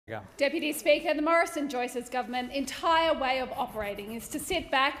Deputy Speaker, the Morrison-Joyce Government's entire way of operating is to sit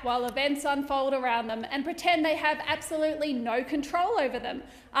back while events unfold around them and pretend they have absolutely no control over them,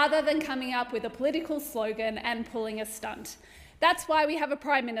 other than coming up with a political slogan and pulling a stunt. That's why we have a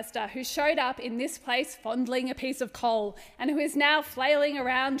Prime Minister who showed up in this place fondling a piece of coal and who is now flailing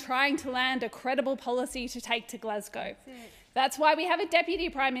around trying to land a credible policy to take to Glasgow. That's why we have a Deputy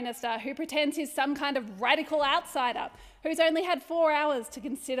Prime Minister who pretends he's some kind of radical outsider who's only had 4 hours to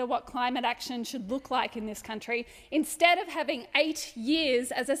consider what climate action should look like in this country, instead of having 8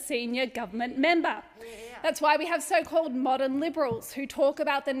 years as a senior government member. That's why we have so-called modern Liberals who talk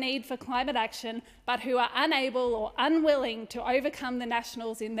about the need for climate action but who are unable or unwilling to overcome the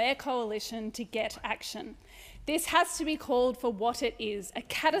Nationals in their coalition to get action. This has to be called for what it is, a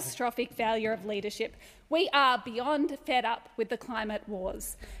catastrophic failure of leadership. We are beyond fed up with the climate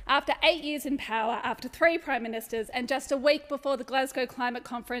wars. After 8 years in power, after 3 Prime Ministers and just a week before the Glasgow Climate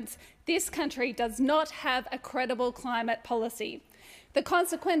Conference, this country does not have a credible climate policy. The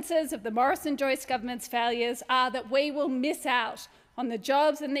consequences of the Morrison-Joyce Government's failures are that we will miss out on the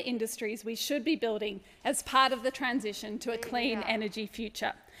jobs and the industries we should be building as part of the transition to a clean energy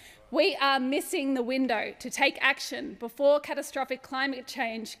future. We are missing the window to take action before catastrophic climate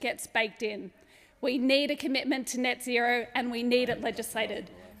change gets baked in. We need a commitment to net zero and we need it legislated.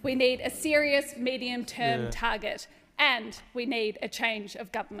 We need a serious medium-term target and we need a change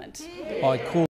of government.